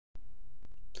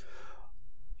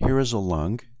Here is a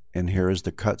lung, and here is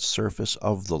the cut surface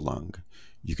of the lung.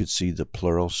 You could see the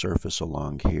pleural surface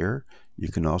along here. You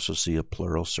can also see a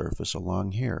pleural surface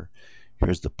along here.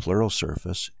 Here's the pleural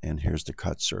surface, and here's the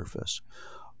cut surface.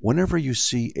 Whenever you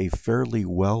see a fairly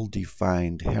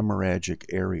well-defined hemorrhagic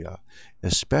area,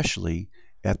 especially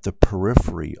at the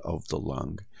periphery of the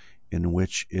lung, in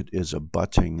which it is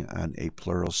abutting on a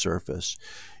pleural surface,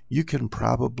 you can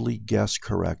probably guess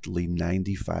correctly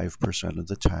 95% of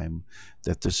the time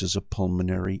that this is a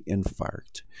pulmonary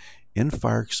infarct.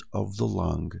 Infarcts of the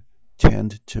lung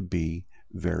tend to be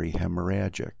very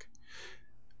hemorrhagic.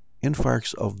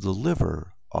 Infarcts of the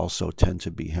liver also tend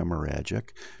to be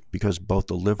hemorrhagic because both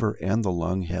the liver and the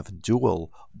lung have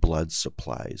dual blood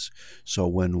supplies. So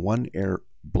when one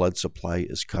blood supply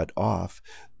is cut off,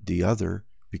 the other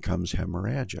becomes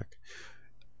hemorrhagic.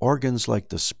 Organs like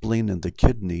the spleen and the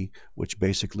kidney, which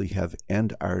basically have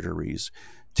end arteries,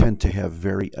 tend to have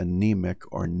very anemic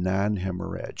or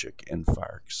non-hemorrhagic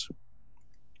infarcts.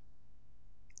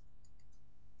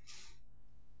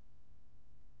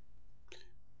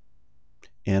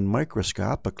 And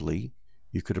microscopically,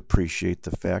 you could appreciate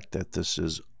the fact that this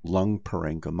is lung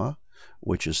parenchyma,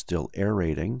 which is still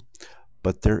aerating,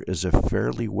 but there is a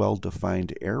fairly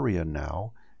well-defined area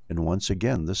now, and once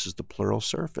again, this is the pleural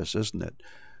surface, isn't it?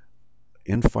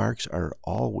 Infarcts are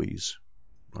always,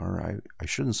 or I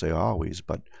shouldn't say always,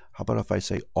 but how about if I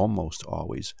say almost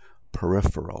always,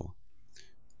 peripheral.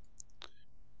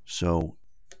 So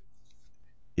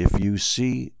if you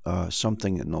see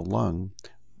something in the lung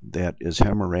that is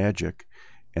hemorrhagic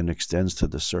and extends to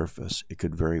the surface, it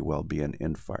could very well be an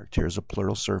infarct. Here's a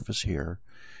pleural surface here.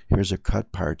 Here's a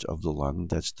cut part of the lung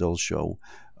that still show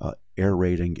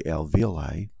aerating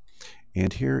alveoli.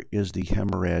 And here is the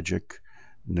hemorrhagic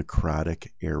necrotic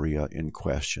area in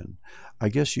question. I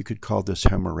guess you could call this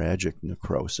hemorrhagic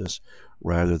necrosis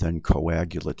rather than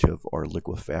coagulative or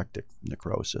liquefactic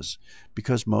necrosis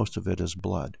because most of it is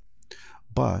blood.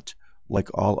 But like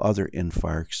all other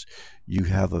infarcts, you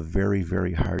have a very,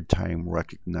 very hard time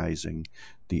recognizing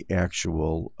the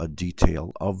actual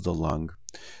detail of the lung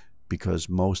because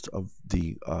most of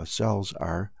the cells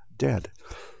are dead.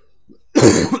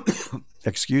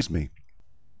 Excuse me.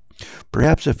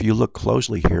 Perhaps if you look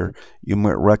closely here, you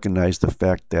might recognize the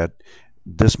fact that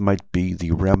this might be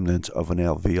the remnant of an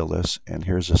alveolus, and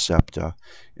here's a septa,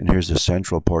 and here's the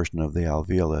central portion of the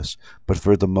alveolus. But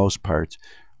for the most part,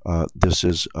 this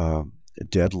is a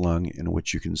dead lung in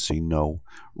which you can see no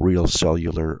real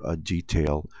cellular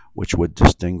detail which would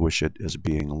distinguish it as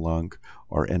being lung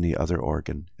or any other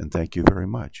organ. And thank you very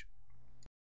much.